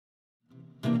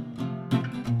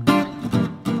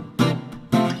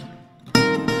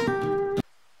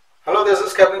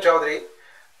Captain Chaudhari.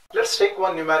 Let's take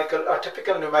one numerical, a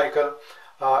typical numerical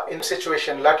in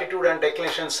situation, latitude and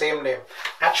declination same name.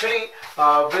 Actually,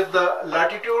 with the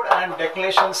latitude and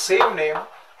declination same name,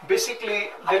 basically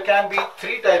there can be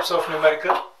three types of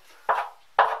numerical,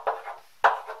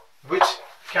 which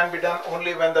can be done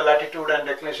only when the latitude and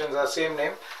declinations are same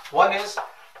name. One is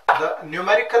the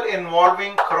numerical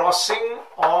involving crossing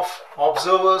of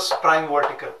observer's prime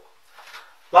vertical.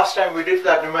 Last time we did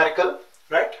that numerical,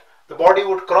 right? The body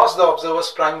would cross the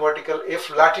observer's prime vertical if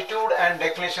latitude and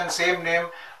declination same name,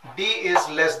 D is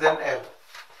less than L.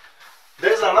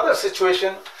 There is another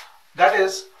situation, that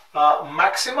is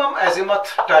maximum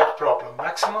azimuth type problem.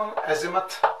 Maximum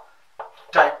azimuth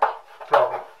type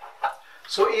problem.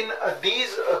 So in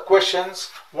these questions,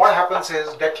 what happens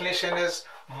is declination is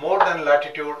more than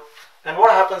latitude, and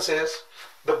what happens is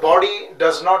the body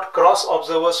does not cross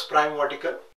observer's prime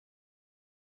vertical.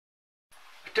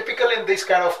 Typical in these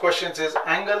kind of questions is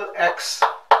angle X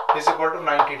is equal to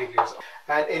 90 degrees.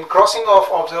 And in crossing of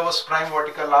observer's prime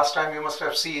vertical, last time you must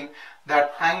have seen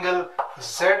that angle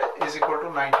Z is equal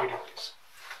to 90 degrees.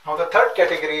 Now the third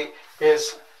category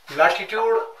is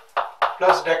latitude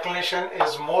plus declination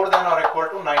is more than or equal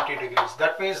to 90 degrees.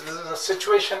 That means this is a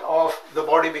situation of the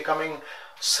body becoming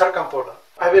circumpolar.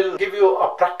 I will give you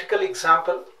a practical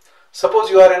example. Suppose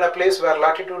you are in a place where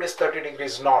latitude is 30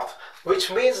 degrees north, which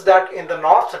means that in the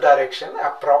north direction,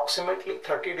 approximately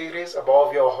 30 degrees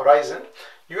above your horizon,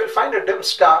 you will find a dim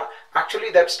star.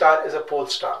 Actually, that star is a pole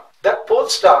star. That pole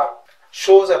star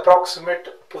shows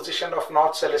approximate position of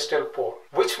north celestial pole,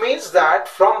 which means that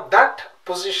from that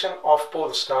position of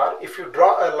pole star, if you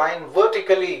draw a line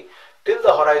vertically till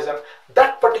the horizon,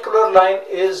 that particular line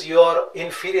is your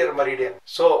inferior meridian.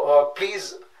 So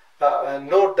please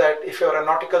note that if you are a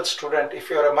nautical student, if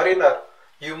you are a mariner,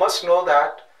 you must know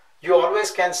that you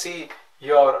always can see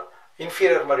your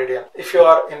inferior meridian if you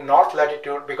are in north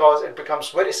latitude, because it becomes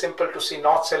very simple to see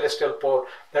north celestial pole,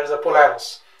 that is a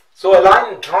Polaris. So a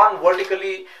line drawn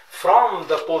vertically from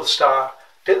the pole star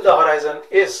till the horizon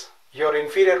is your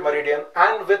inferior meridian,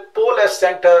 and with pole as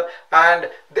center and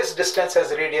this distance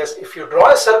as radius, if you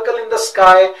draw a circle in the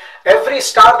sky, every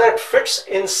star that fits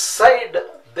inside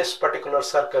this particular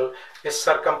circle is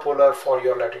circumpolar for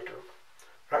your latitude,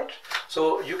 right?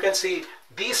 So you can see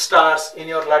these stars in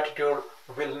your latitude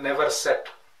will never set.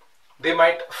 They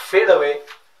might fade away,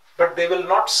 but they will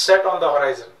not set on the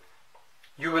horizon.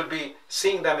 You will be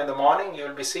seeing them in the morning, you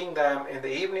will be seeing them in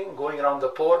the evening going around the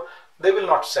pole. They will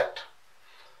not set.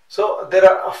 So there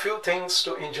are a few things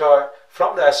to enjoy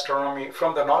from the astronomy,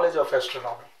 from the knowledge of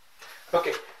astronomy.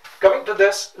 Okay, coming to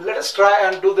this, let us try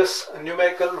and do this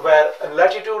numerical where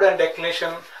latitude and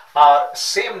declination are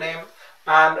same name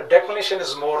and declination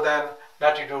is more than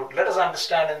latitude. Let us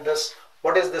understand in this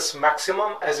what is this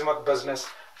maximum azimuth business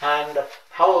and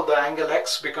how the angle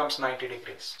X becomes 90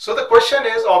 degrees. So the question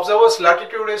is, observer's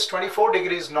latitude is 24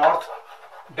 degrees north,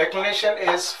 declination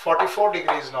is 44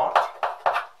 degrees north.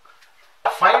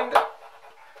 Find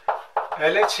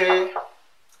LHA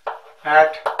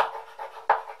at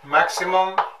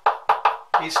maximum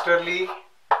easterly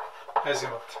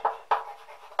azimuth.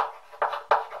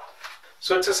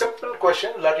 So it's a simple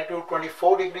question, latitude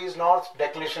 24 degrees north,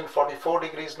 declination 44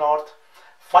 degrees north.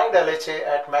 Find LHA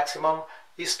at maximum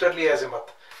easterly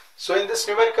azimuth. So in this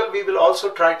numerical, we will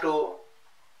also try to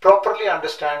properly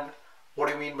understand what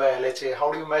do you mean by LHA,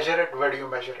 how do you measure it, where do you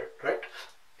measure it, right?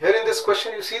 Here in this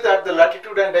question, you see that the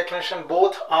latitude and declination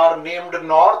both are named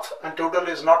north and total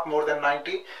is not more than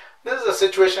 90. This is a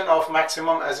situation of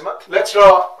maximum azimuth. Let's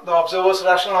draw the observer's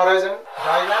rational horizon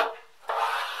diagram.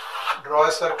 Draw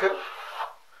a circle,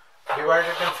 divide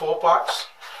it in 4 parts.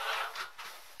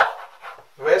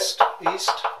 West,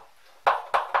 east,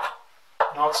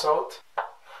 north, south.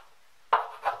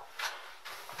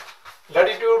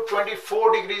 Latitude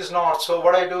 24 degrees north. So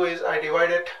what I do is I divide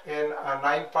it in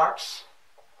 9 parts.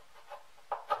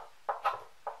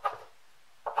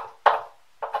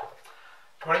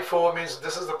 .24 means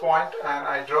this is the point, and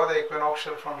I draw the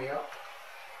equinoctial from here.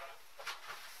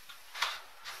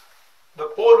 The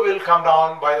pole will come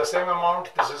down by the same amount.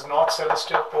 This is north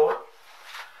celestial pole.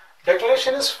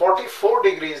 Declination is 44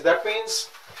 degrees. That means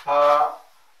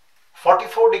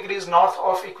 44 degrees north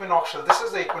of equinoctial. This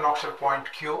is the equinoctial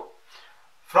point Q.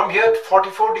 From here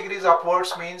 44 degrees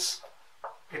upwards means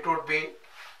it would be,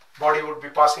 body would be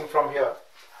passing from here.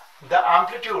 The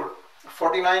amplitude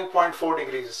 49.4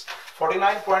 degrees.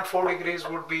 49.4 degrees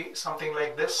would be something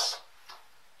like this,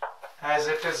 as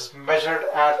it is measured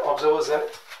at observer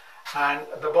zenith, and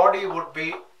the body would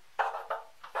be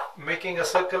making a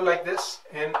circle like this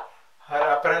in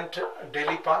her apparent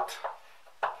daily path,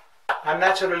 and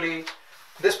naturally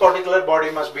this particular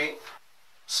body must be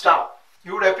star.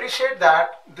 You would appreciate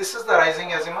that this is the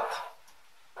rising azimuth.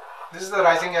 This is the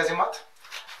rising azimuth,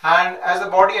 and as the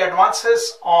body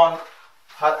advances on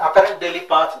her apparent daily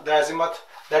path, the azimuth,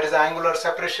 that is the angular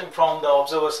separation from the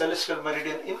observer's celestial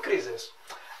meridian, increases,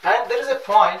 and there is a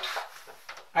point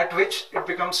at which it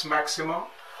becomes maximum.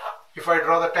 If I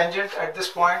draw the tangent at this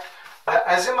point, the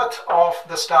azimuth of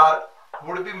the star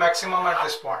would be maximum at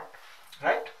this point,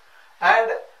 right?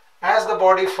 And as the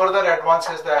body further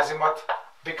advances, the azimuth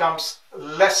becomes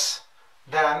less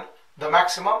than the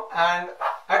maximum, and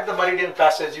at the meridian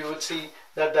passage you will see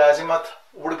that the azimuth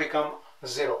would become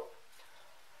 0.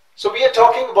 So we are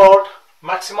talking about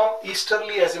maximum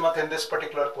easterly azimuth in this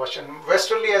particular question.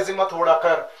 Westerly azimuth would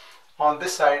occur on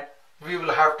this side. We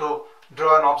will have to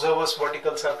draw an observer's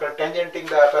vertical circle tangenting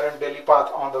the apparent daily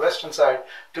path on the western side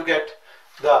to get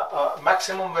the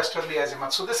maximum westerly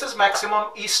azimuth. So this is maximum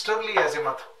easterly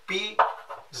azimuth, P,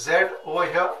 Z over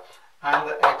here, and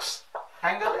the X.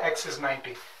 Angle X is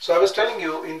 90. So I was telling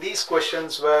you, in these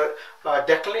questions where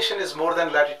declination is more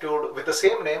than latitude with the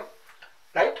same name,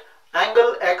 right?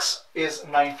 Angle X is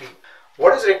 90.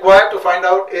 What is required to find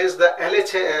out is the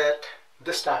LHA at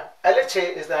this time.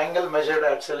 LHA is the angle measured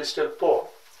at celestial pole.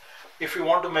 If you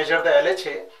want to measure the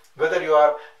LHA, whether you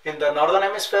are in the northern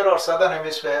hemisphere or southern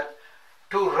hemisphere,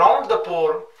 to round the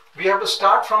pole, we have to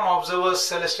start from observer's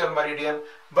celestial meridian,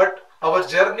 but our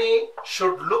journey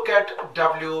should look at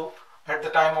W at the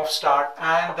time of start,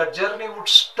 and the journey would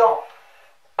stop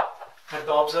at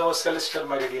the observer's celestial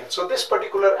meridian. So this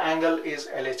particular angle is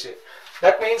LHA.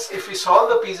 That means if we solve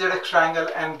the PZX triangle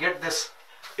and get this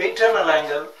internal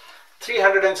angle,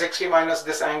 360 minus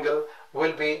this angle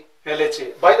will be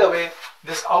LHA. By the way,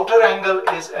 this outer angle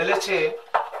is LHA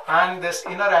and this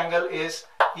inner angle is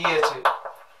EHA.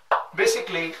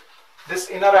 Basically, this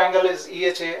inner angle is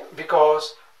EHA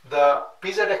because the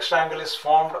PZX triangle is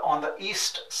formed on the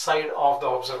east side of the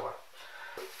observer.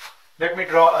 Let me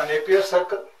draw a Napier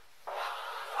circle.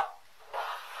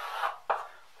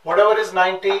 Whatever is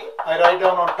 90, I write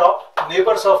down on top.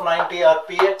 Neighbors of 90 are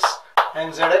PX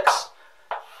and ZX.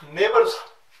 Neighbors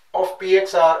of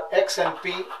PX are X and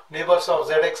P. Neighbors of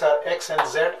ZX are X and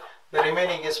Z. The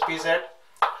remaining is PZ.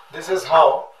 This is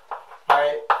how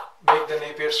I make the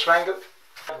Napier's triangle.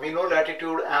 We know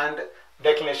latitude and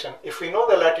declination. If we know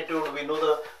the latitude, we know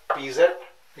the PZ,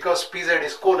 because PZ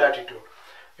is co-latitude.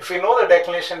 If we know the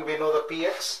declination, we know the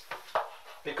PX,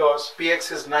 because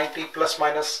PX is 90 plus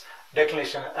minus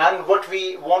declination. And what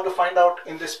we want to find out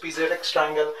in this PZX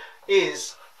triangle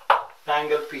is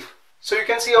angle P. So you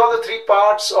can see all the three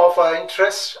parts of our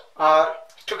interest are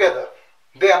together.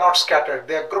 They are not scattered,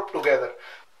 they are grouped together.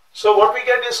 So what we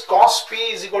get is cos P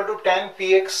is equal to tan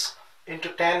PX into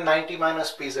tan 90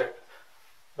 minus PZ.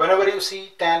 Whenever you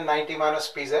see tan 90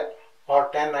 minus PZ or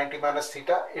tan 90 minus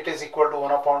theta, it is equal to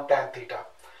 1 upon tan theta.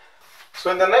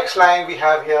 So in the next line we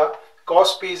have here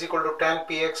cos P is equal to tan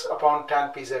PX upon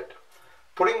tan PZ.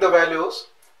 Putting the values,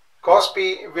 cos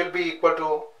P will be equal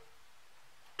to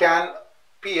tan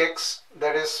PX,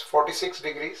 that is 46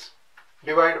 degrees,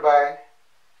 divided by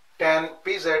tan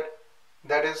PZ,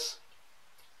 that is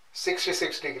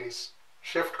 66 degrees.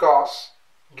 Shift cos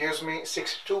gives me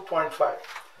 62.5.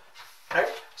 Right?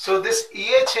 So this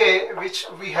EHA which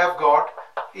we have got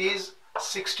is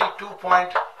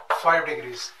 62.5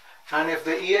 degrees, and if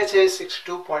the EHA is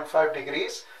 62.5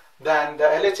 degrees, then the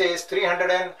LHA is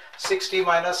 360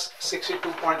 minus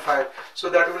 62.5, so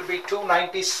that will be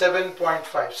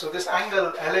 297.5. So this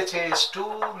angle LHA is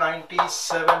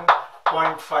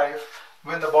 297.5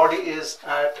 when the body is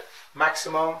at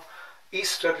maximum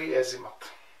easterly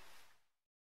azimuth.